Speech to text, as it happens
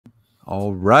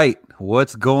All right,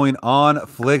 what's going on,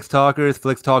 Flicks Talkers,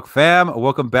 Flicks Talk fam?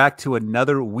 Welcome back to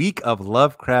another week of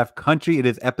Lovecraft Country. It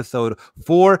is episode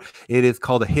 4. It is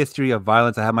called A History of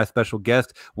Violence. I have my special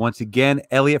guest once again,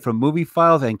 Elliot from Movie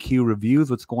Files and Q Reviews.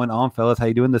 What's going on, fellas? How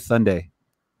you doing this Sunday?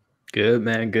 Good,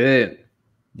 man. Good.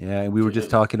 Yeah, and we were just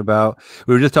talking about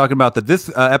that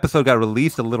this episode got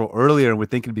released a little earlier, and we're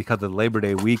thinking because of Labor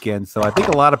Day weekend. So I think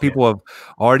a lot of people have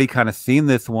already kind of seen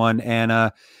this one,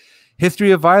 and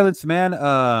History of Violence, man. There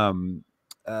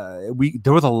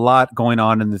was a lot going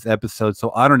on in this episode,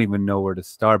 so I don't even know where to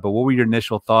start. But what were your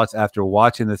initial thoughts after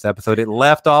watching this episode? It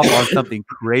left off on something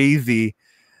crazy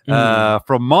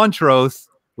from Montrose,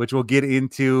 which we'll get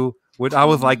into. Which I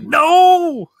was like,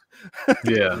 no.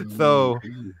 Yeah. So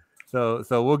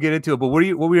we'll get into it. But what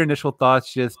were your initial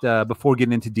thoughts just before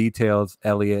getting into details,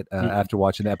 Elliot, after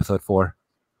watching episode 4?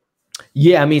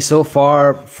 Yeah, I mean, so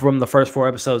far from the first 4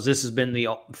 episodes, this has been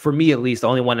for me at least, the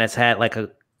only one that's had like a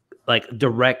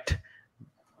direct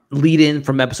lead in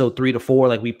from episode 3 to 4.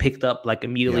 Like we picked up like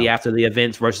immediately after the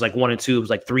events versus like 1 and 2. It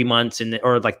was like 3 months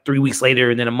or like 3 weeks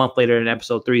later, and then a month later in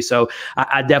episode 3. So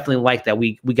I definitely like that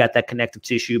we got that connective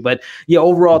tissue. But yeah,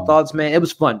 overall thoughts, man, it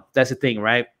was fun. That's the thing,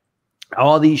 right?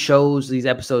 All these shows, these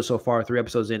episodes so far, 3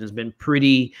 episodes in, has been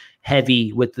pretty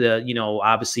heavy with the,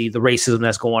 obviously the racism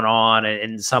that's going on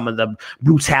and some of the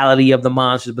brutality of the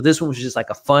monsters. But this one was just like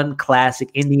a fun,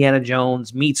 classic Indiana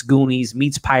Jones meets Goonies,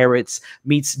 meets Pirates,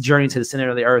 meets Journey to the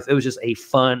Center of the Earth. It was just a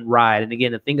fun ride. And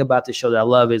again, the thing about this show that I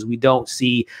love is we don't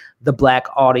see the Black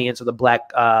audience or the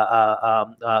Black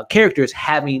characters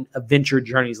having adventure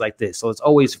journeys like this. So it's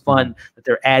always fun that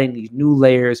they're adding these new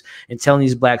layers and telling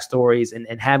these Black stories and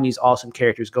having these awesome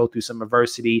characters go through some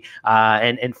adversity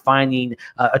and finding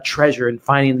a treasure and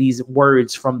finding these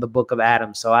words from the Book of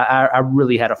Adam. So I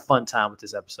really had a fun time with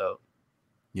this episode.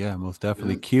 Yeah, most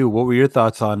definitely. Q, what were your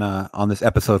thoughts on this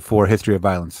episode 4, History of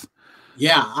Violence?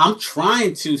 Yeah, I'm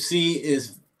trying to see,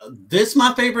 is this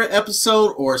my favorite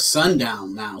episode or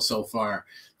Sundown now so far?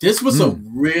 This was a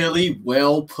really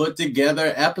well put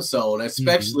together episode,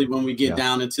 especially when we get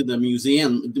down into the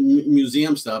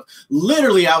museum stuff.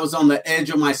 Literally, I was on the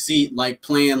edge of my seat, like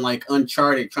playing like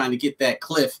Uncharted, trying to get that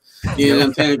cliff. You know what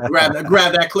I'm saying? grab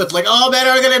that cliff. Like, oh man,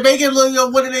 are they gonna make it?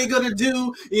 What are they gonna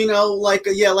do? Like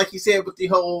you said with the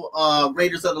whole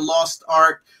Raiders of the Lost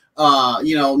Ark.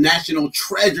 National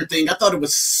treasure thing. I thought it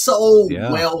was so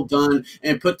well done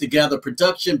and put together.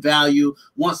 Production value,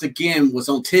 once again, was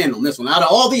on 10 on this one. Out of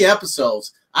all the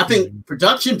episodes, I think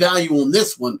production value on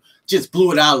this one just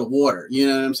blew it out of the water. You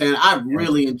know what I'm saying? I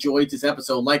really enjoyed this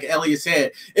episode. Like Elliot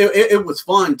said, it was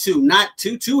fun too. Not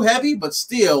too heavy, but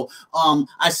still,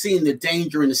 I seen the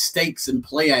danger and the stakes in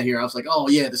play out here. I was like, oh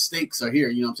yeah, the stakes are here.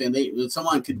 You know what I'm saying?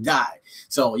 Someone could die.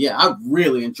 So yeah, I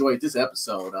really enjoyed this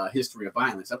episode, History of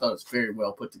Violence. I thought it was very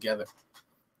well put together.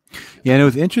 Yeah, and it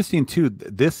was interesting too.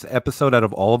 This episode, out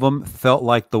of all of them, felt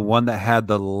like the one that had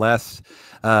the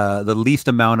least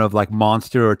amount of like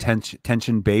monster or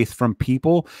tension base from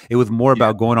people. It was more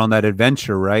about going on that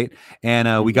adventure, right?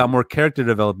 And we got more character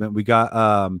development. We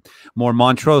got more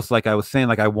Montrose, like I was saying,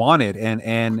 like I wanted,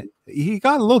 and he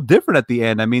got a little different at the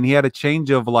end. I mean, he had a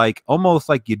change of like almost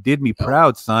like you did me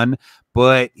proud, son,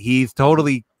 but he's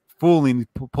totally pulling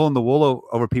the wool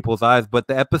over people's eyes. But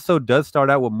the episode does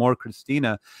start out with more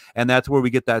Christina, and that's where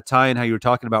we get that tie-in how you were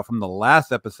talking about from the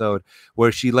last episode,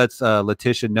 where she lets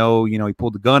Letitia know, he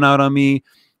pulled the gun out on me,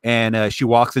 and she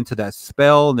walks into that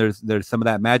spell, and there's some of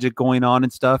that magic going on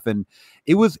and stuff. And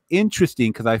it was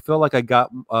interesting because I felt like I got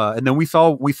and then we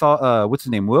saw what's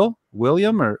his name,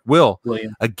 William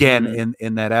again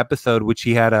in that episode, which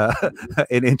he had an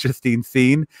interesting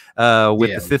scene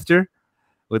with the sister.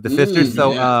 With the sisters, so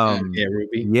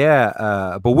Ruby.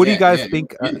 But what do you guys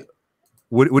think?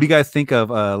 What do you guys think of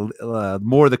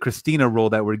more of the Christina role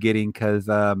that we're getting? Because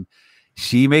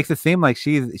she makes it seem like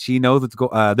she knows what's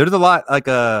going. There's a lot like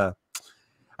I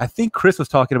think Chris was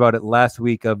talking about it last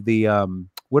week of the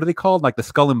what are they called? Like the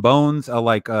Skull and Bones,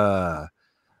 like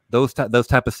those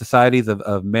type of societies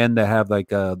of men that have like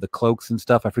the cloaks and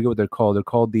stuff. I forget what they're called. They're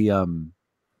called the you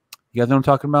guys know what I'm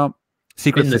talking about?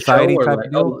 Secret society type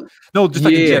of deal? No, just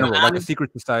like in general, like a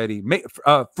secret society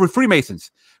for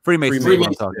Freemasons. Freemasons is what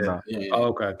I'm talking about. Oh,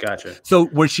 okay, gotcha. So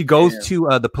where she goes to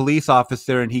the police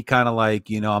officer, and he kind of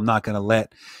like, I'm not gonna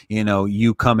let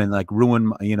you come and like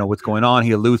ruin what's going on.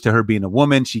 He alludes to her being a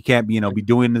woman. She can't be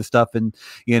doing this stuff, and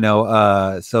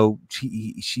so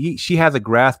she has a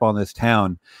grasp on this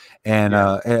town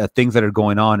and things that are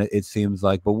going on. It seems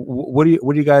like. But what do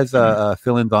you guys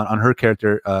feelings on her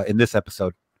character in this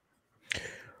episode?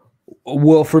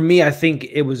 Well, for me, I think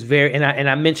it was very, and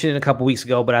I mentioned it a couple weeks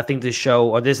ago, but I think this show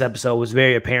or this episode was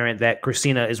very apparent that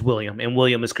Christina is William and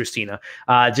William is Christina.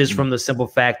 Just from the simple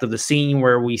fact of the scene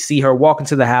where we see her walk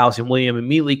into the house and William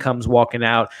immediately comes walking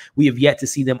out. We have yet to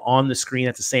see them on the screen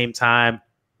at the same time.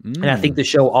 And I think the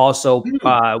show also,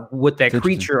 with that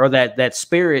creature or that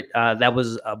spirit that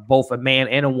was both a man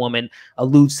and a woman,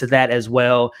 alludes to that as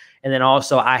well. And then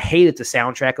also, I hated the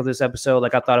soundtrack of this episode.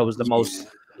 Like, I thought it was the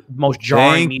most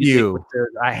jarring music.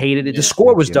 I hated it. The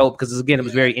score was dope because, again, it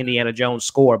was very Indiana Jones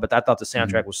score, but I thought the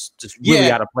soundtrack was just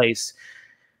really out of place.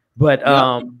 But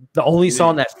the only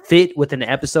song that fit within the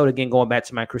episode, again, going back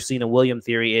to my Christina William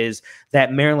theory, is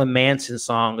that Marilyn Manson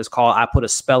song is called I Put a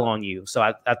Spell on You. So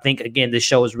I think, again, this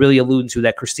show is really alluding to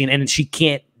that Christina, and she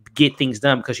can't get things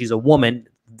done because she's a woman.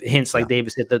 Hence, like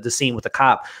David said, the scene with the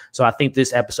cop. So I think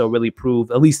this episode really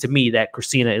proved, at least to me, that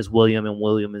Christina is William and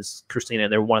William is Christina,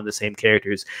 and they're one of the same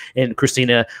characters. And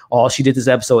Christina, all she did this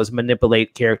episode is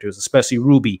manipulate characters, especially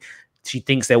Ruby. She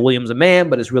thinks that William's a man,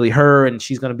 but it's really her, and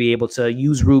she's going to be able to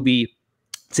use Ruby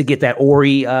to get that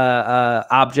Ori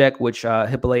object, which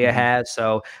Hippolyta has.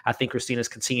 So I think Christina's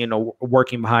continuing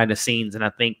working behind the scenes, and I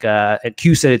think and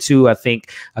Q said it too. I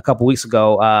think a couple weeks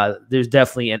ago, there's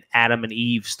definitely an Adam and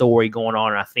Eve story going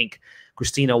on, and I think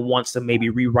Christina wants to maybe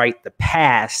rewrite the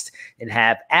past and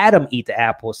have Adam eat the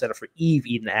apple instead of for Eve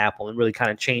eating the apple, and really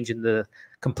kind of changing the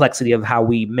complexity of how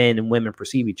we men and women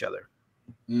perceive each other.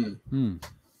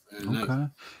 Okay.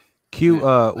 Q,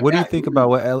 what do you think about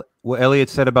what Elliot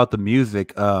said about the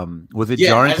music? Was it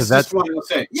jarring? Because that's what I was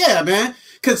saying. Yeah, man.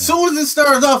 Because soon as it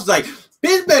starts off, it's like,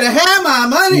 bitch better have my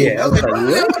money. Yeah, I was like, what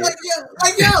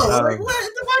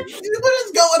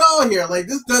is going on here? Like,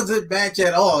 this doesn't match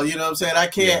at all. You know what I'm saying? I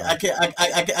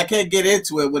can't get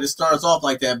into it when it starts off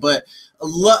like that. But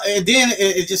then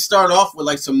it just started off with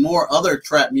like some more other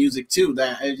trap music too.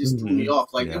 That it just threw me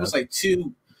off. Like it was like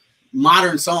two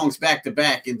modern songs back to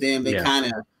back, and then they kind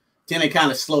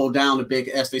of slowed down a bit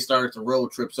as they started the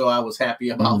road trip. So I was happy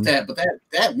about that. But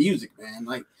that music, man,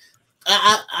 like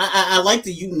I like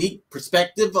the unique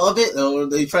perspective of it. Or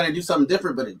they try to do something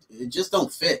different, but it just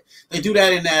don't fit. They do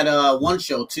that in that one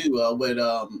show too, with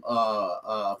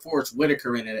Forrest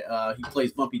Whitaker in it. He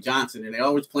plays Bumpy Johnson, and they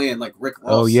always playing like Rick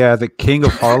Ross. Oh yeah, the King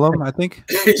of Harlem, I think.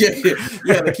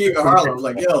 yeah, the King of Harlem.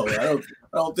 Like, yo, I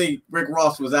don't think Rick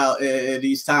Ross was out at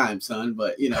these times, son.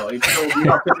 But you know,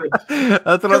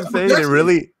 that's what I'm saying.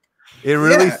 It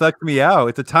really sucked me out.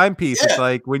 It's a timepiece. It's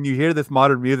like when you hear this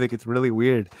modern music, it's really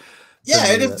weird. Yeah,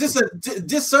 and it's just a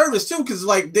disservice too, because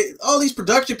like all these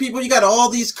production people, you got all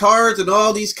these cards and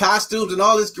all these costumes and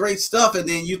all this great stuff, and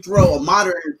then you throw a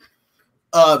modern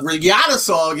Rihanna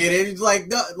song in it. It's like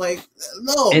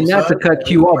no. And not to cut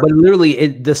Q off, but literally,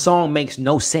 the song makes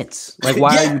no sense. Like,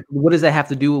 why? What does that have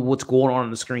to do with what's going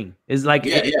on the screen? It's like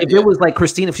if it was like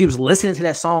Christina, if she was listening to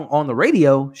that song on the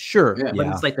radio, sure. Yeah. But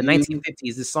it's like the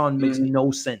 1950s. This song makes no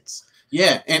sense.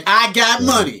 Yeah, and I got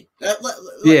money. To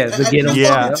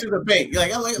the bank.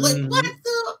 Like what is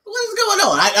going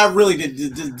on? I really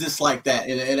did dislike that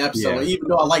in an episode, even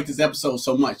though I like this episode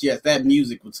so much. Yes, that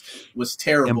music was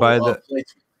terrible. And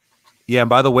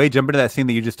by the way, jumping to that scene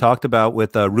that you just talked about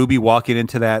with Ruby walking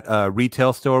into that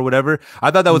retail store or whatever,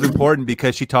 I thought that was important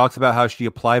because she talks about how she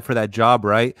applied for that job,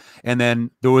 right? And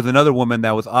then there was another woman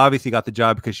that was obviously got the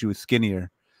job because she was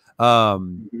skinnier.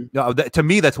 To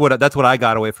me, that's what I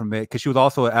got away from it, because she was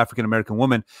also an African American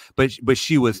woman, but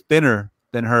she was thinner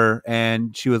than her,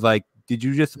 and she was like, "Did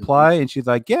you just apply?" And she's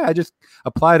like, "Yeah, I just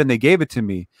applied, and they gave it to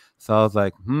me." So I was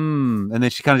like, and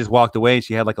then she kind of just walked away, and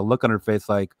she had like a look on her face,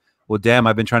 like, "Well, damn,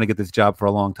 I've been trying to get this job for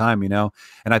a long time, you know."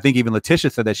 And I think even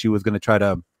Letitia said that she was going to try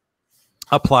to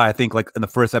apply, I think like in the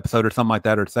first episode or something like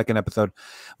that, or second episode.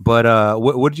 But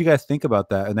what did you guys think about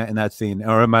that in that scene,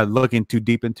 or am I looking too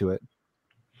deep into it?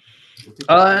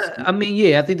 I mean,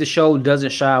 yeah, I think the show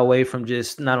doesn't shy away from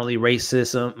just not only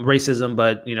racism,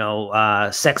 but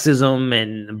sexism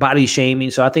and body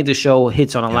shaming. So I think the show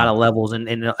hits on a lot of levels and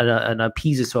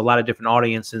appeases to a lot of different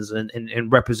audiences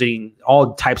and representing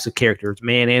all types of characters,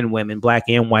 men and women, black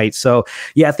and white. So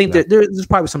yeah, I think that there's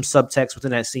probably some subtext within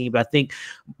that scene, but I think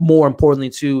more importantly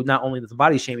too, not only the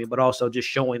body shaming, but also just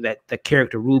showing that the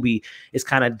character Ruby is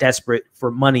kind of desperate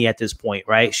for money at this point,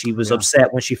 right? She was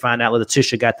upset when she found out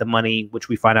Letitia got the money, which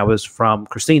we find out was from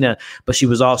Christina, but she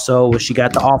was also when she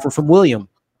got the offer from William.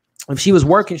 If she was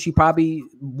working, she probably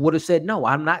would have said, "No,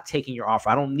 I'm not taking your offer.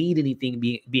 I don't need anything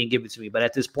being given to me." But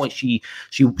at this point, she's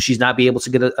not be able to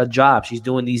get a job. She's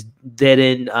doing these dead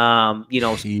end,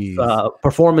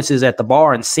 performances at the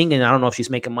bar and singing. I don't know if she's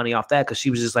making money off that, because she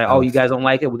was just like, "Oh, you guys don't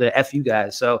like it? Well, the F you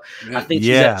guys." So I think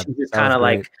she's just kind of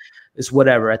like it's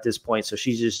whatever at this point. So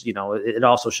she's just, you know, it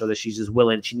also showed that she's just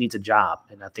willing. She needs a job,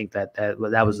 and I think that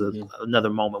was another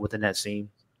moment within that scene.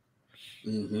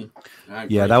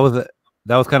 Yeah, that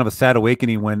was kind of a sad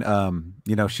awakening when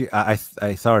you know, I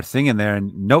saw her singing there,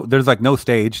 and there's like no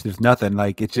stage, there's nothing,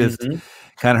 like it's just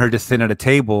kind of her just sitting at a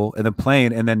table and then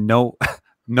playing, and then no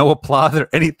applause or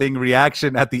anything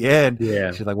reaction at the end.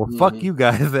 Yeah, she's like, well, fuck you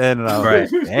guys. And I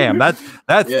was like, damn, that's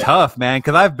tough, man,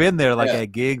 because I've been there like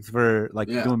at gigs for like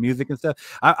doing music and stuff.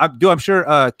 I'm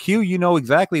sure Q, you know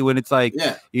exactly when it's like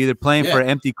either playing for an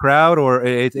empty crowd or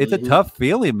it's a tough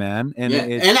feeling, man. And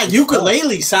and that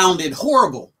ukulele sounded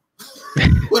horrible.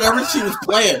 Whatever she was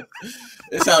playing,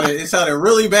 it sounded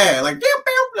really bad. Like,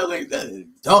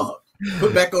 dog,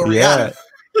 put back on Rihanna.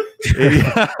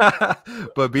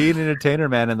 But being an entertainer,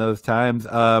 man, in those times.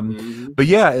 But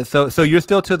yeah, so you're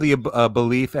still to the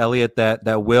belief, Elliot,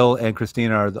 that Will and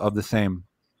Christina are of the same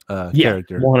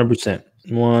character. 100%.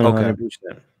 100%.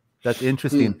 That's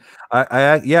interesting.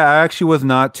 I actually was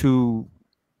not too.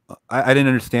 I didn't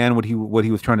understand what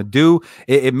he was trying to do.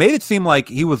 It made it seem like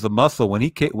he was the muscle when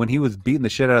he was beating the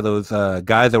shit out of those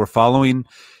guys that were following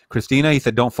Christina. He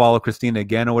said, "Don't follow Christina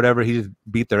again," or whatever. He just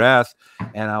beat their ass,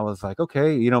 and I was like,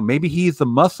 okay, you know, maybe he's the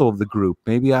muscle of the group.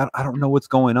 Maybe I don't know what's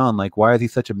going on. Like, why is he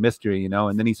such a mystery? You know?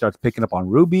 And then he starts picking up on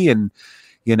Ruby, and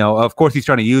you know, of course, he's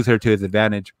trying to use her to his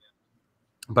advantage.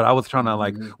 But I was trying to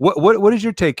like, what is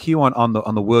your take, Q, on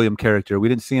the William character? We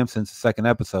didn't see him since the second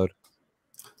episode.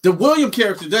 The William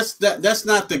character, that's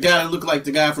not the guy that looked like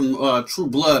the guy from True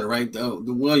Blood, right? The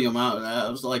William, I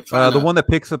was like the one that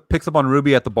picks up on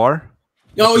Ruby at the bar.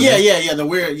 Oh the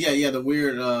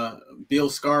weird Bill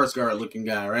Skarsgård looking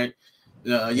guy, right?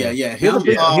 Him, he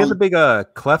has a big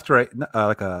cleft, right?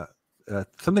 Like a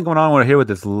something going on over here with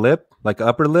his lip, like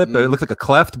upper lip. It looks like a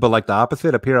cleft, but like the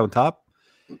opposite up here on top.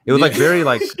 It was like very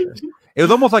like it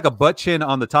was almost like a butt chin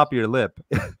on the top of your lip.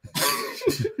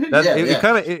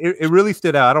 It really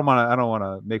stood out. I don't want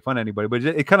to make fun of anybody, but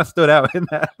it kind of stood out in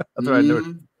that. That's what I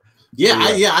noticed.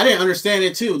 I didn't understand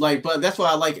it too. Like, but that's why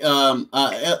I like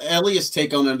Elliot's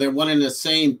take on it. They're one and the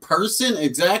same person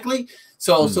exactly.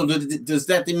 So does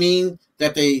that mean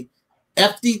that they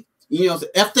F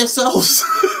themselves?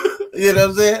 You know what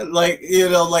I'm saying? Like, you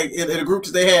know, like in a group,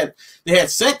 they had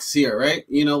sex here, right?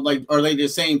 You know, like, are they the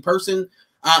same person?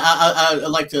 I'd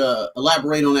like to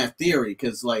elaborate on that theory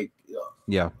because, like,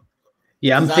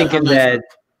 I'm thinking that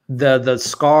the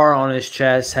scar on his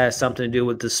chest has something to do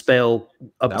with the spell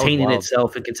obtaining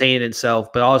itself and containing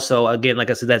itself, but also, again, like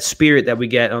I said, that spirit that we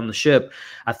get on the ship.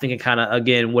 I think it kind of,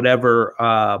 again, whatever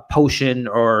potion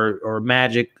or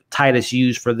magic Titus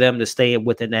used for them to stay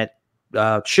within that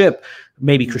ship,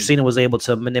 maybe Christina was able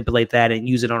to manipulate that and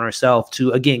use it on herself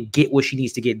to, again, get what she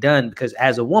needs to get done. Because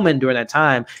as a woman during that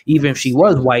time, even if she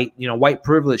was white, you know, white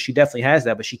privilege, she definitely has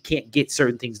that, but she can't get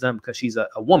certain things done because she's a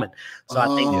woman. So I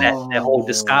think that whole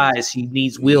disguise, she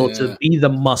needs Will to be the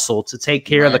muscle, to take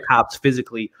care of the cops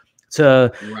physically,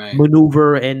 to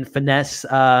maneuver and finesse.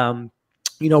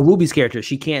 You know, Ruby's character,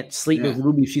 she can't sleep with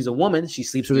Ruby if she's a woman. She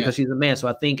sleeps with her because she's a man. So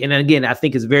I think, and again, I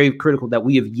think it's very critical that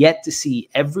we have yet to see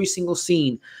every single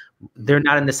scene. They're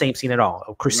not in the same scene at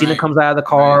all. Christina comes out of the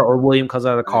car or William comes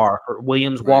out of the car. Or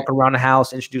William's walking around the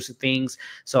house, introducing things.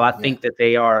 So I think that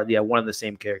they are, one and the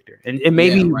same character. And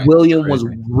maybe William was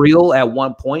real at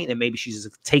one point, and maybe she's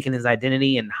taking his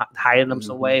identity and hiding him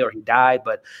some way, or he died.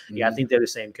 But I think they're the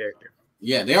same character.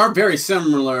 Yeah, they are very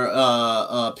similar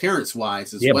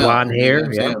appearance-wise as well. Blonde hair.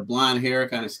 Blonde hair,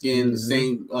 kind of skin,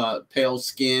 same pale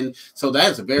skin. So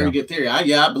that's a very good theory.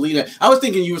 I believe that. I was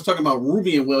thinking you was talking about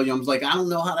Ruby and Williams. Like, I don't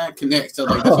know how that connects. So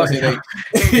like, like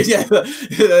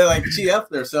she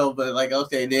F'd herself, but like,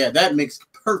 okay, that makes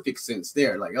perfect sense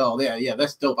there. Like,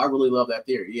 that's dope. I really love that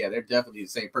theory. Yeah, they're definitely the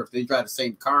same person. They drive the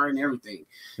same car and everything.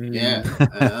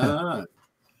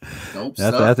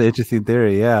 That's an interesting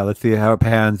theory. Yeah, let's see how it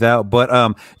pans out.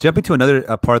 But jumping to another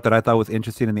part that I thought was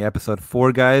interesting in the episode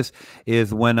 4, guys,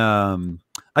 is when I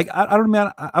don't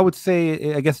know, I would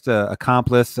say, I guess, the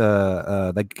accomplice,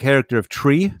 the character of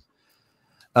Tree,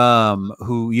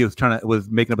 who he was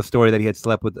making up a story that he had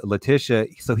slept with Letitia.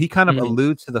 So he kind of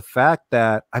alludes to the fact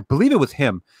that, I believe it was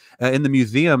him in the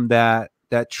museum, that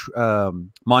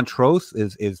Montrose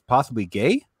is possibly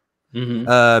gay.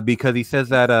 Because he says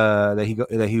that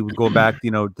he would go back,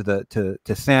 you know,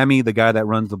 to Sammy, the guy that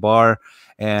runs the bar,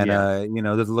 and you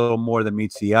know, there's a little more than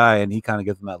meets the eye, and he kind of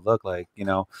gives him that look, like, you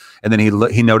know, and then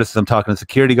he notices him talking to the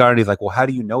security guard, and he's like, well, how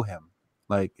do you know him?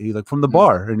 Like, he's like, from the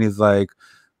bar, and he's like,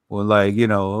 well, like, you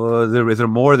know, is there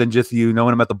more than just you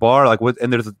knowing him at the bar? Like, what?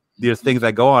 And there's things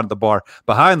that go on at the bar,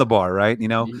 behind the bar, right? You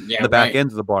know, the back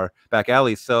ends of the bar, back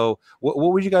alley. So what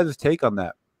would you guys' take on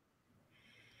that?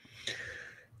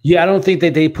 Yeah, I don't think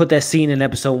that they put that scene in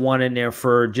episode 1 in there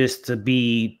for just to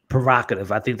be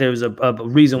provocative. I think there was a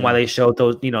reason why they showed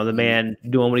those, you know, the man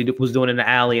doing what he was doing in the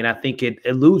alley, and I think it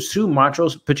alludes to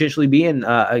Montrose potentially being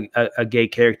a gay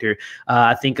character.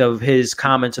 I think of his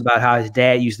comments about how his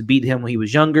dad used to beat him when he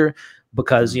was younger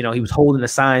because, you know, he was holding the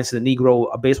signs to the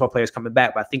Negro baseball players coming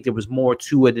back. But I think there was more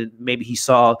to it, and maybe he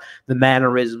saw the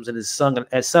mannerisms in his son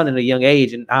at a young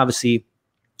age, and obviously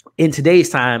in today's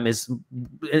time is,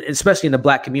 especially in the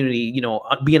Black community, you know,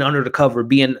 being undercover,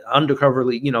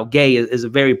 you know, gay is a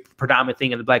very predominant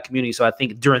thing in the Black community. So I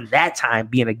think during that time,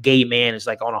 being a gay man is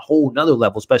like on a whole nother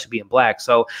level, especially being Black.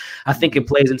 So I think it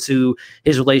plays into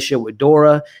his relationship with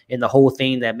Dora and the whole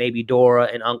thing that maybe Dora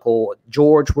and Uncle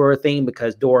George were a thing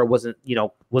because Dora wasn't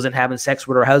having sex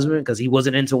with her husband because he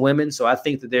wasn't into women. So I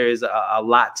think that there is a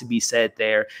lot to be said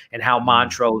there, and how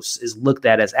Montrose is looked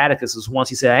at as Atticus is once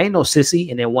he said, "I ain't no sissy,"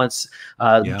 and then once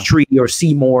Tree or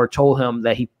Seymour told him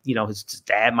that his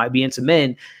dad might be into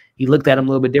men, he looked at him a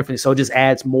little bit differently. So it just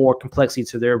adds more complexity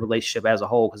to their relationship as a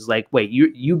whole. Because like, wait,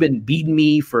 you've been beating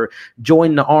me for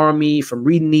joining the army, from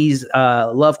reading these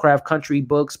Lovecraft Country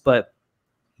books, but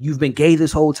you've been gay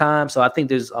this whole time. So I think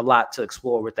there's a lot to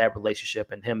explore with that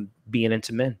relationship and him being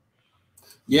into men.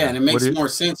 Yeah, and it makes more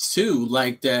sense too.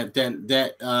 Like that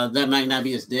might not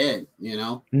be his dad. You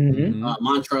know,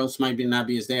 Montrose might not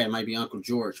be his dad. It might be Uncle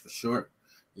George for sure.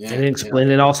 Yeah, and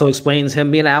it also explains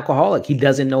him being an alcoholic. He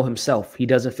doesn't know himself. He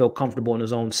doesn't feel comfortable in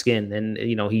his own skin, and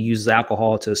you know he uses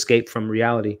alcohol to escape from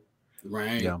reality.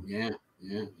 Right. Yeah.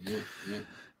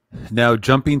 Now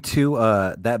jumping to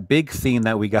that big scene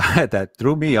that we got that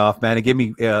threw me off, man. It gave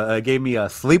me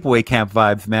sleepaway camp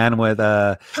vibes, man. With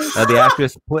the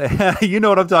actress, you know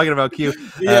what I'm talking about, Q.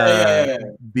 Yeah.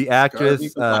 The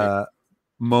actress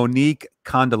Monique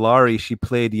Candelaria, she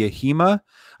played Yahima,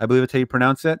 I believe that's how you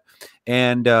pronounce it.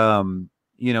 And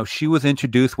you know, she was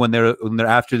introduced when they're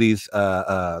after these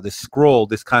this scroll,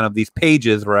 these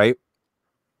pages, right?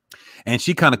 And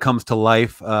she kind of comes to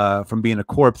life from being a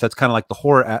corpse. That's kind of like the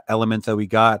horror elements that we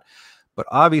got. But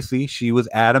obviously, she was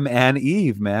Adam and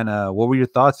Eve, man. What were your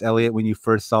thoughts, Elliot, when you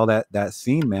first saw that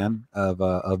scene, man,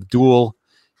 of dual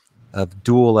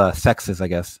sexes, I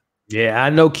guess? Yeah, I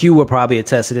know Q would probably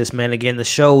attest to this, man. Again, the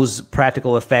show's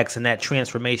practical effects and that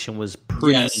transformation was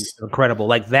pretty incredible.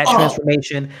 Like that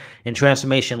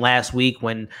transformation last week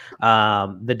when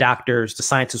the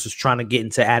scientist was trying to get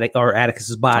into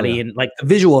Atticus's body, and like the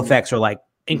visual effects are like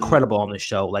incredible on this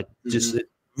show, like just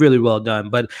really well done.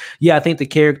 But yeah, I think the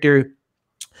character.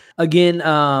 Again,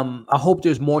 I hope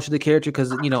there's more to the character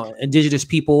because, you know, indigenous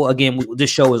people, again, this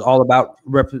show is all about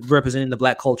representing the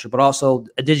Black culture, but also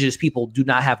indigenous people do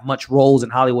not have much roles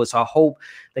in Hollywood. So I hope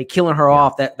they killing her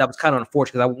off. That was kind of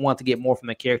unfortunate because I want to get more from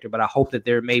the character, but I hope that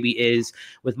there maybe is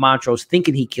with Montrose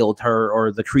thinking he killed her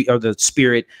or the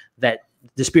spirit, that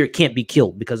the spirit can't be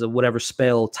killed because of whatever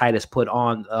spell Titus put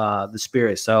on the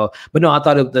spirit. So, but no, I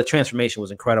thought the transformation was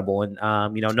incredible. And,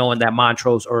 you know, knowing that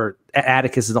Montrose or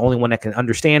Atticus is the only one that can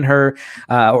understand her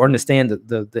or understand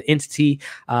the entity.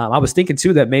 I was thinking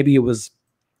too, that maybe it was,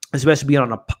 especially being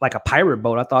on a pirate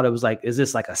boat. I thought it was like, is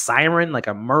this like a siren, like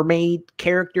a mermaid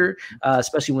character?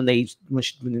 Especially when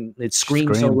it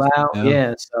screams so loud.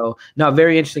 Yeah. So no,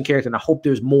 very interesting character. And I hope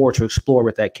there's more to explore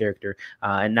with that character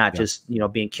and not just, you know,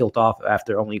 being killed off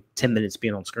after only 10 minutes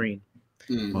being on screen.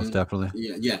 Most definitely.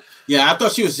 Yeah. I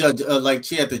thought she was like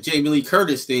she had the Jamie Lee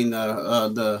Curtis thing.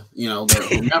 The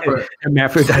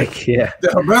hermaphrodite. Yeah.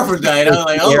 The hermaphrodite. I was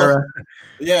like, oh.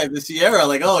 Yeah, the Sierra,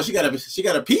 like, oh, she got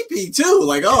a pee-pee too.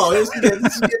 Like, oh, this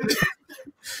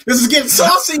is getting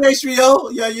saucy, HBO.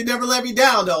 Yeah, you never let me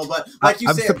down though. But like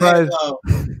you said, surprised.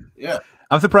 Yeah.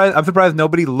 I'm surprised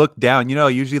nobody looked down. You know,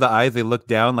 usually the eyes, they look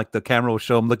down, like the camera will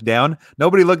show them look down.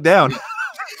 Nobody looked down.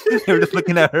 They were just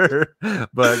looking at her.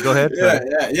 But go ahead.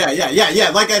 Yeah.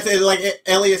 Like I said, like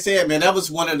Elliot said, man, that was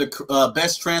one of the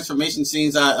best transformation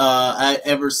scenes I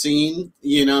ever seen.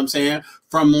 You know what I'm saying?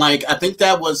 From like, I think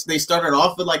they started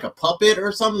off with like a puppet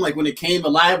or something. Like when it came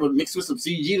alive, but mixed with some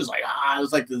CG, it was like it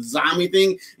was like the zombie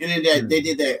thing. And then they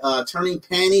did that turning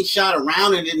panty shot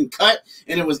around and didn't cut,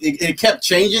 and it kept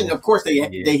changing. And of course, they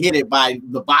hit it by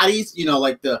the bodies, you know,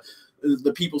 like the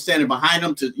people standing behind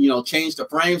them to, you know, change the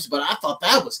frames. But I thought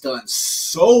that was done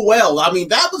so well. I mean,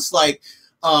 that was like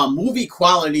movie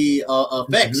quality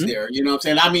effects there. You know what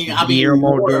I'm saying? I mean,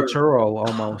 Guillermo del Toro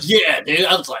almost. Yeah, dude.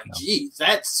 I was like, geez,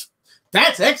 that's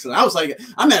excellent. I was like,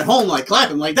 I'm at home like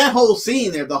clapping, like that whole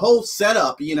scene there, the whole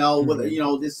setup, you know, with you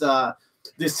know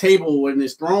this table in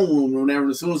this throne room or whatever.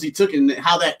 As soon as he took it, and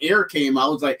how that air came, I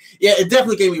was like, yeah, it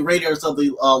definitely gave me Raiders of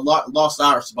the Lost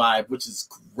Ark vibe, which is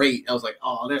great. I was like,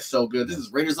 oh, that's so good. This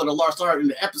is Raiders of the Lost Ark in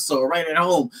the episode right at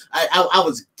home. I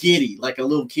was giddy like a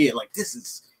little kid. Like, this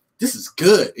is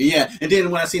good. Yeah. And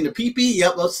then when I seen the PP,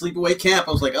 yep, sleepaway camp.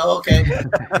 I was like, oh, okay.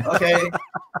 Okay.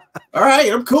 All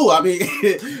right, I'm cool. I mean,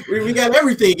 we got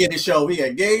everything in the show. We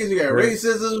got gays, we got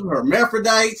racism,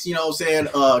 hermaphrodites, you know what I'm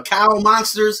saying, cow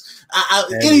monsters,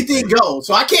 anything goes.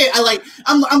 So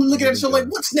I'm looking at the show like,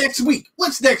 what's next week?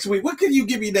 What's next week? What can you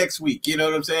give me next week? You know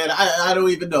what I'm saying? I don't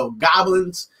even know.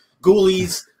 Goblins,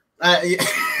 ghoulies.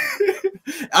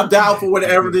 I'm down for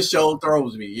whatever this show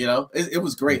throws me, you know? It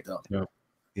was great, though. Yeah.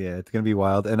 Yeah, it's gonna be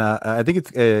wild, and I think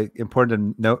it's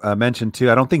important to mention too.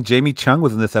 I don't think Jamie Chung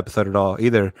was in this episode at all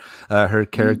either. Her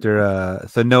character,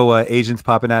 so no Asians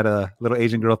popping out of little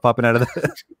Asian girls popping out of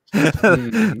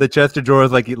the the chest of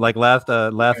drawers like last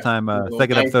time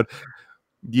second episode.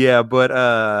 Yeah,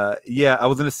 but yeah, I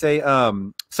was gonna say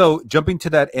so jumping to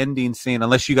that ending scene.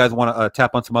 Unless you guys want to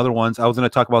tap on some other ones, I was gonna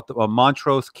talk about the,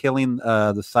 Montrose killing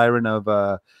the siren of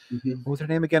what was her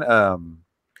name again?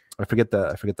 I forget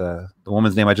the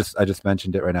woman's name. I just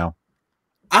mentioned it right now.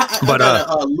 I got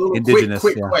a little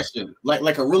quick question,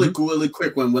 like a really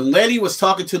quick one. When Letty was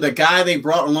talking to the guy they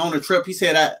brought along the trip, he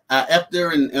said, "I effed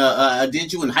her and I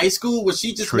did you in high school." Was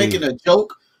she just making a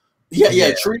joke?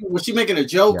 Yeah. Tree. Was she making a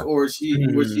joke, or was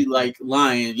she like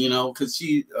lying? You know, because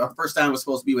her first time was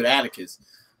supposed to be with Atticus.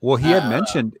 Well, he had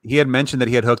mentioned that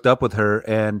he had hooked up with her,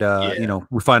 and you know,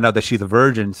 we find out that she's a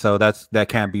virgin, so that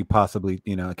can't be possibly,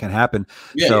 you know, it can't happen.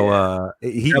 So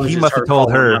he must have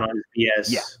told her.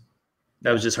 Yes,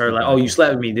 that was just her. Like, oh, you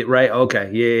slept with me, right? Okay,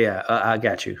 yeah, I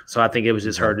got you. So I think it was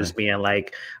just her just being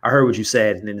like, I heard what you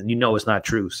said, and then you know it's not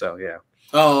true. So yeah.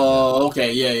 Oh,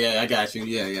 okay, yeah, I got you.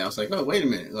 Yeah. I was like, oh, wait a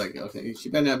minute, like, okay, she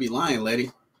better not be lying,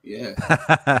 lady. Yeah.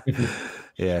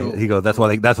 Yeah. Cool. He goes, that's why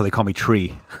they call me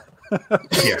Tree.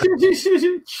 Yeah.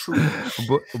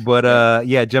 but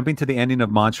yeah, jumping to the ending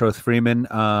of Montrose Freeman,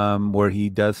 where he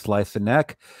does slice the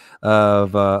neck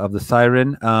of the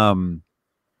siren.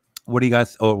 What do you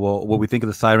guys? Oh, well, what we think of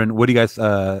the siren? What do you guys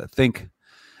think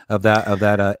of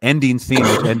that ending scene,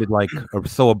 which ended like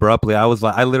so abruptly? I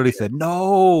literally said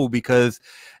no, because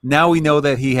now we know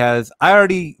that he has. I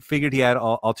already figured he had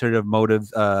alternative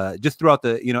motives. Just throughout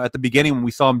the, you know, at the beginning when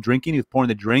we saw him drinking, he was pouring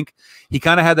the drink. He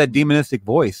kind of had that demonistic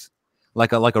voice.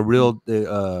 Like a real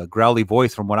growly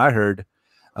voice from what I heard.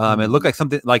 It looked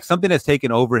like something has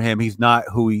taken over him. He's not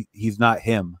he's not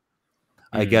him.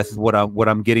 I guess is what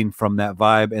I'm getting from that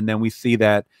vibe. And then we see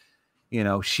that, you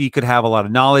know, she could have a lot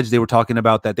of knowledge. They were talking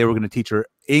about that they were going to teach her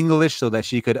English so that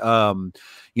she could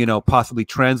you know, possibly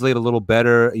translate a little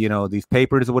better, you know, these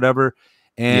papers or whatever.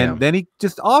 And then he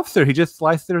just offs her. He just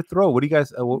sliced her throat. What do you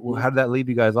guys? How did that leave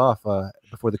you guys off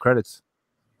before the credits?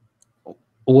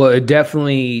 Well, it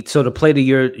definitely. So to play to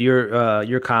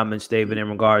your comments, David, in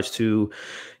regards to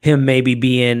him maybe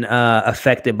being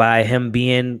affected by him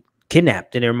being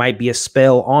kidnapped, and there might be a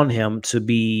spell on him to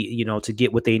be, you know, to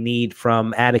get what they need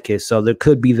from Atticus. So there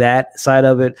could be that side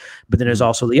of it, but then there's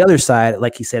also the other side,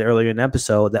 like he said earlier in the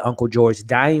episode, that Uncle George's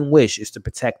dying wish is to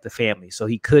protect the family. So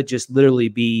he could just literally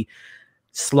be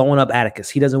slowing up Atticus.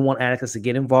 He doesn't want Atticus to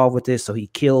get involved with this, so he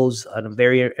kills a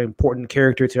very important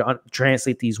character to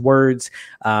translate these words.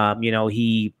 You know,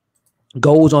 he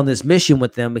goes on this mission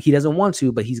with them, but he doesn't want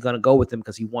to, but he's going to go with them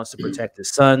because he wants to protect his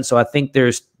son. So I think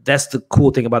that's the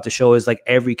cool thing about the show, is like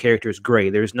every character is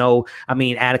great. There's no, I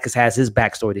mean, Atticus has his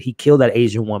backstory that he killed that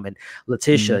Asian woman.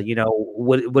 Letitia, you know,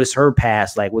 what is her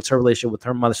past like? What's her relationship with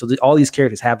her mother? So all these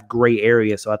characters have gray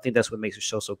areas. So I think that's what makes the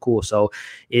show so cool. So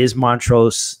is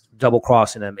Montrose double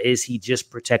crossing him? Is he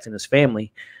just protecting his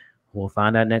family? We'll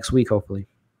find out next week, hopefully.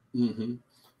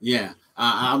 Yeah,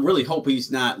 I really hope he's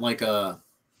not like a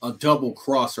double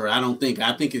crosser. I think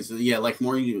it's like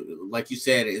like you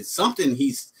said, it's something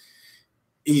he's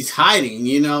hiding,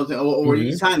 you know, or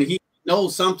he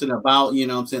knows something about, you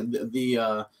know what I'm saying,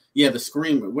 the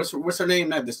screamer. What's her name?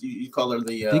 Not this, you call her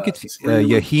the I think it's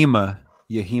Yahima.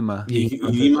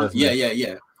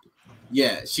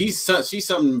 Yeah, she's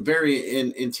something very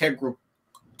integral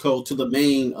to the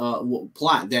main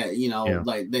plot, that, you know,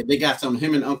 like they got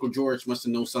him and Uncle George must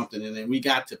have known something, and then we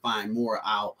got to find more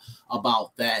out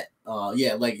about that.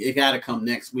 Like it got to come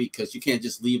next week, because you can't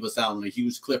just leave us out on a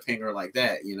huge cliffhanger like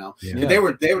that, you know. They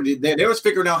was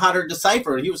figuring out how to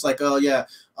decipher. He was like, like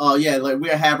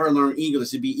we'll have her learn English,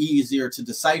 it'd be easier to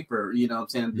decipher, you know what I'm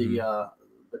saying,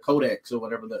 the codex or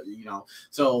whatever, you know.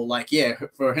 So like,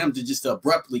 for him to just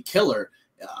abruptly kill her,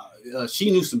 she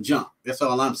knew some junk. That's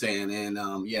all I'm saying. And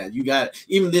you got,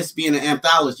 even this being an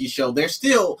anthology show, there's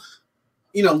still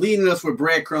leading us with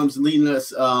breadcrumbs, leading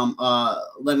us,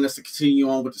 letting us continue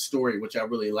on with the story, which I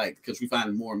really like because we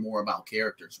find more and more about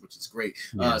characters, which is great.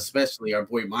 Especially our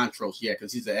boy Montrose,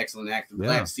 because he's an excellent actor.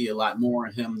 Glad to see a lot more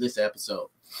of him this episode.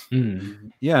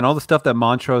 Yeah, and all the stuff that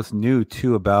Montrose knew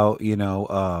too about,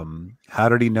 how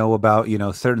did he know about,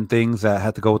 certain things that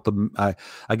had to go with the,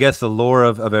 I guess the lore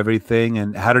of everything,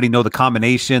 and how did he know the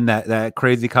combination, that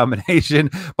crazy combination,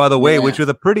 by the way, which was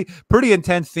a pretty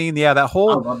intense scene. Yeah, that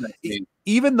whole,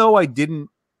 even though I didn't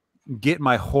get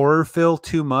my horror feel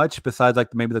too much, besides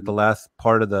like maybe like the last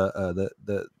part of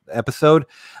the episode,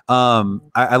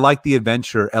 I like the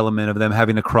adventure element of them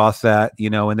having to cross that,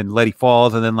 and then Letty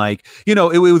falls, and then like, it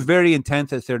was very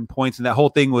intense at certain points, and that whole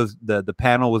thing was the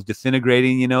panel was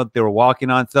disintegrating, they were walking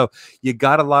on, so you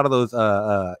got a lot of those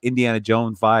Indiana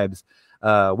Jones vibes,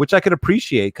 which I could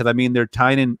appreciate, because I mean they're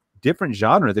tying in different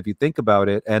genres if you think about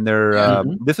it, and they're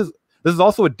this is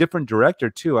also a different director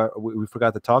too. We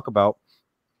forgot to talk about.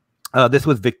 This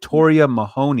was Victoria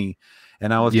Mahoney,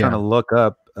 and I was trying to look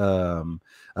up some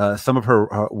of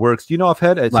her works. Do you know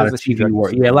offhand? A lot of TV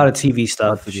work. Yeah, a lot of TV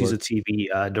stuff. She's a TV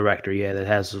director. Yeah, that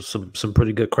has some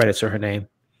pretty good credits to her name.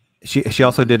 She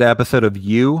also did an episode of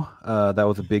You. That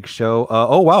was a big show.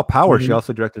 Oh wow, Power. She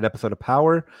also directed an episode of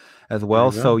Power as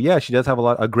well. So yeah, she does have a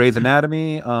lot of Grey's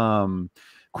Anatomy,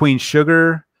 Queen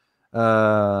Sugar.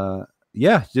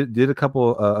 Yeah, did a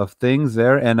couple of things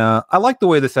there, and I like the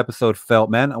way this episode felt,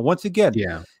 man. Once again,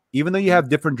 even though you have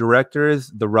different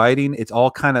directors, the writing, it's all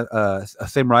kind of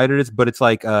same writers, but it's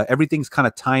like everything's kind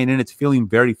of tying in. It's feeling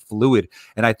very fluid,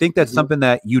 and I think that's something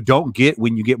that you don't get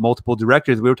when you get multiple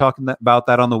directors. We were talking about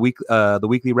that on the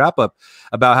weekly wrap up,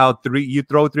 about how you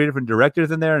throw 3 different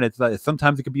directors in there, and it's like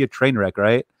sometimes it could be a train wreck,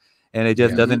 right? And it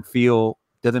just doesn't feel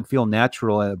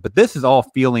natural. But this is all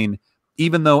feeling,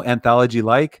 even though anthology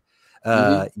like.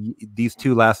 These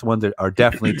 2 last ones are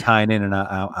definitely tying in, and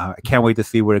I can't wait to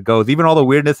see where it goes. Even all the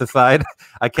weirdness aside,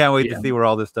 I can't wait to see where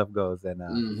all this stuff goes, and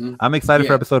I'm excited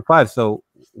for episode 5. So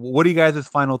what are you guys'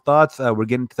 final thoughts? We're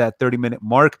getting to that 30-minute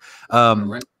mark,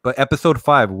 but episode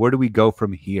 5, where do we go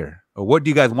from here, or what do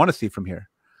you guys want to see from here?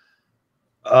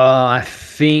 I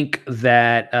think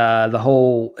that the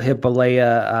whole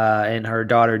Hippolea and her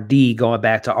daughter Dee going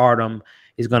back to Artem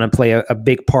is going to play a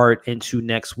big part into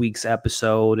next week's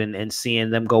episode, and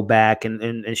seeing them go back,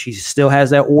 and she still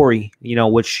has that Ori,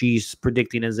 which she's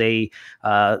predicting is a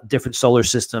different solar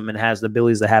system and has the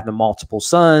abilities to have multiple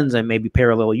suns and maybe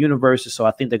parallel universes. So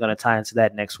I think they're going to tie into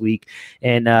that next week.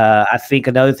 And I think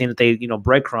another thing that they,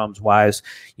 breadcrumbs wise,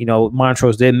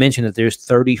 Montrose did mention that there's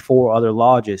 34 other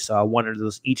lodges. So I wonder,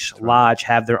 does each lodge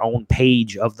have their own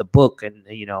page of the book, and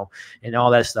and all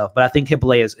that stuff. But I think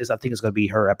Hippolea is I think it's going to be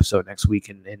her episode next week.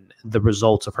 And the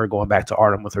results of her going back to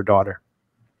Artem with her daughter.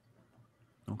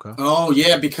 Okay. Oh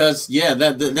yeah, because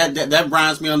that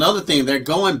reminds me of another thing. They're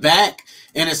going back,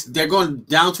 and they're going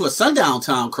down to a sundown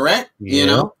town, correct?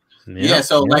 So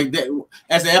like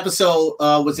as the episode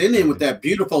was ending with that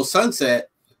beautiful sunset,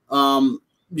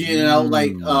 they're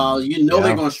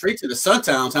going straight to the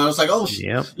sundown town. It's like,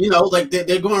 like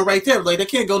they're going right there. Like they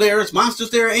can't go there. There's monsters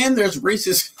there, and there's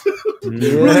racist, really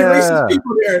racist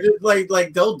people there.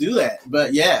 Like don't do that.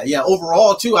 But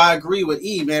overall too, I agree with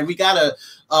E, man. We gotta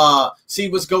see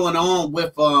what's going on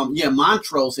with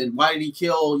Montrose, and why did he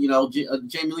kill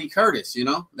Jamie Lee Curtis?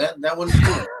 That wasn't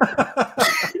cool.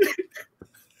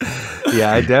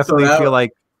 Yeah, I definitely feel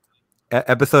like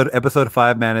episode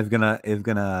 5, man, is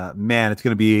gonna man, it's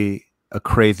gonna be a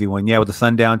crazy one. Yeah, with the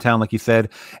sundown town, like you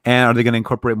said. And are they gonna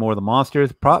incorporate more of the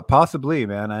monsters? Possibly,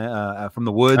 man. From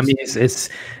the woods. I mean, it's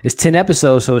 10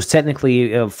 episodes, so it's technically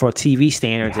for TV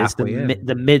standards, it's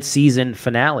the mid-season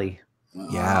finale.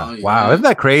 Yeah. Wow, isn't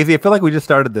that crazy? I feel like we just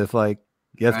started this like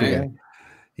yesterday. Right.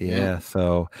 Yeah,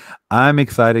 so I'm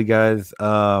excited, guys.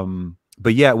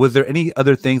 But yeah, was there any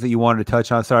other things that you wanted to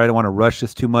touch on? Sorry, I don't want to rush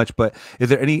this too much, but is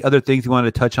there any other things you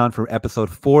wanted to touch on from episode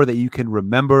 4 that you can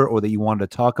remember, or that you wanted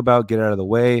to talk about, get out of the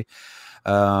way?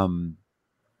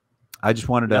 I just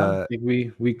wanted to. I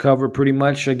think we covered pretty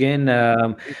much. Again,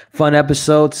 fun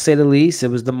episode to say the least. It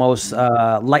was the most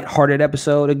lighthearted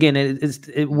episode. Again,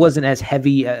 it wasn't as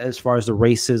heavy as far as the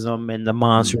racism and the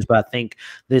monsters, but I think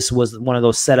this was one of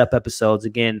those setup episodes.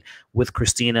 Again, with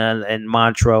Christina and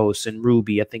Montrose and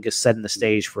Ruby, I think it's setting the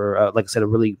stage for, like I said,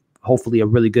 hopefully a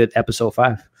really good episode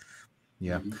 5.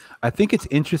 Yeah, I think it's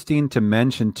interesting to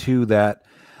mention too that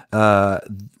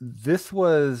this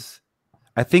was.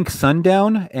 I think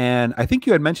Sundown, and I think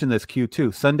you had mentioned this, Q,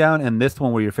 too. Sundown and this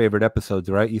one were your favorite episodes,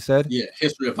 right? You said? Yeah,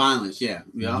 History of Violence, yeah.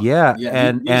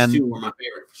 And these 2 were my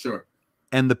favorite, for sure.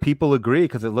 And the people agree,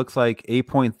 because it looks like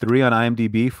 8.3 on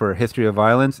IMDb for History of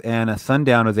Violence, and a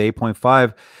Sundown is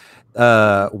 8.5.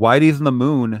 Whitey's on the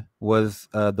Moon was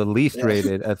the least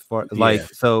rated as far like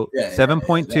so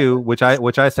 7.2,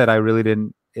 which I said I really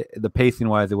didn't the pacing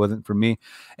wise it wasn't for me,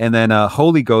 and then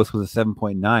Holy Ghost was a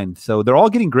 7.9. So they're all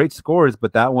getting great scores,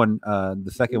 but that one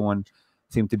the second one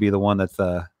seemed to be the one that's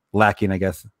lacking, I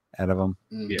guess, out of them.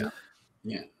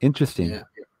 Yeah, interesting. Yeah,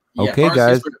 okay,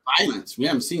 guys. Violence. We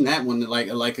haven't seen that one like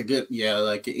a good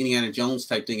like an Indiana Jones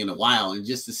type thing in a while, and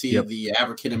just to see the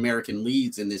African American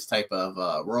leads in this type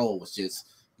of role was just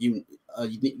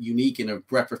unique and a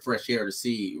breath of fresh air to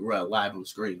see live on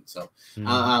screen. So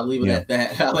I'll leave it at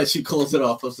that. I'll let you close it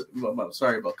off. I'm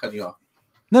sorry about cutting you off.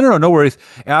 No worries.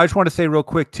 And I just want to say real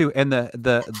quick too, and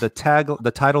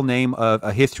the title name of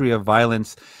A History of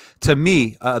Violence. To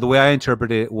me, the way I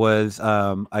interpreted it was,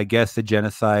 I guess, the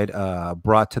genocide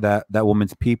brought to that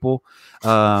woman's people.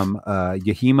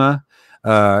 Yahima,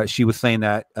 she was saying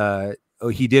that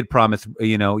he did promise,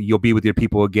 you'll be with your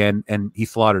people again, and he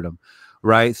slaughtered them,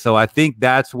 right? So I think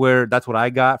that's what I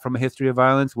got from A History of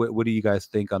Violence. What do you guys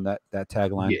think on that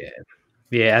tagline?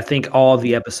 Yeah, I think all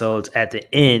the episodes at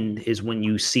the end is when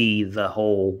you see the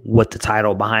whole what the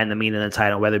title behind the meaning of the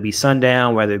title, whether it be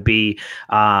Sundown, whether it be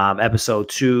episode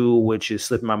 2, which is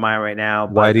slipping my mind right now.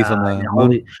 But, Whitey's on the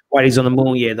moon. Whitey's on the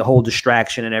moon, yeah, the whole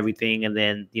distraction and everything, and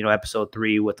then episode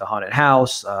 3 with the haunted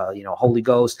house, Holy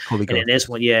Ghost, and then this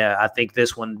one, I think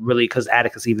this one really, because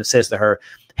Atticus even says to her,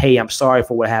 "Hey, I'm sorry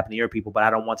for what happened to your people, but I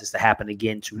don't want this to happen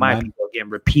again to my people again,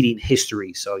 repeating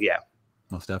history." So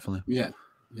most definitely,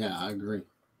 Yeah, I agree.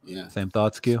 Yeah. Same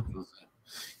thoughts, Q?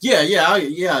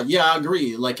 I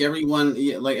agree. Like everyone,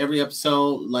 like every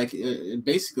episode, like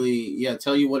basically,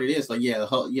 tell you what it is. Like,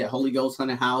 Holy Ghost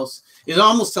Haunted House is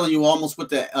almost telling you almost what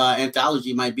the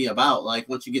anthology might be about. Like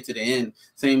once you get to the end,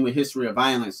 same with History of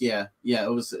Violence. Yeah, it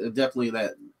was definitely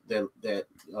that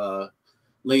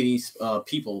lady's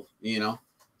people,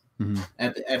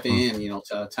 at the end,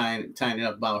 tying it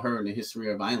up about her and the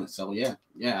history of violence. So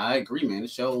I agree, man. The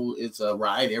show is a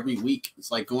ride every week.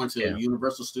 It's like going to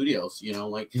Universal Studios,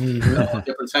 like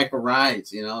different type of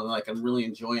rides. Like I'm really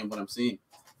enjoying what I'm seeing.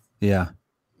 Yeah,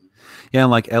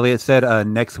 and like Elliot said,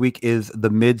 next week is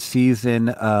the mid-season.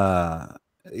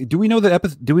 Do we know the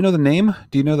episode? Do we know the name?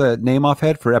 Do you know the name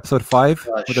offhand for episode 5?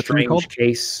 Strange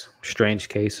Case. Strange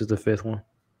Case is the 5th one.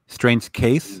 Strange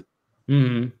Case.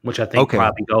 Which I think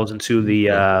probably goes into the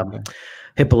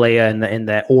Hippolea and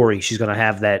that Ori. She's going to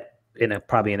have that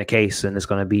probably in a case, and it's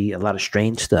going to be a lot of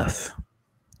strange stuff.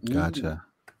 Gotcha.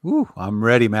 Ooh, I'm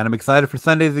ready, man. I'm excited for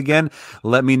Sundays again.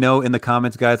 Let me know in the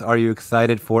comments, guys. Are you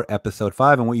excited for episode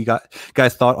 5 and what you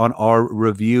guys thought on our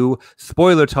review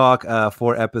spoiler talk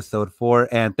for episode 4?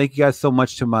 And thank you guys so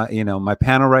much to my my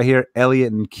panel right here,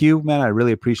 Elliot and Q. Man, I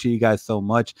really appreciate you guys so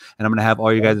much. And I'm gonna have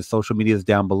all you guys' social medias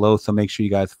down below, so make sure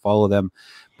you guys follow them.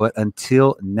 But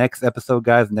until next episode,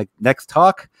 guys, next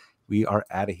talk, we are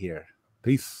out of here.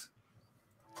 Peace.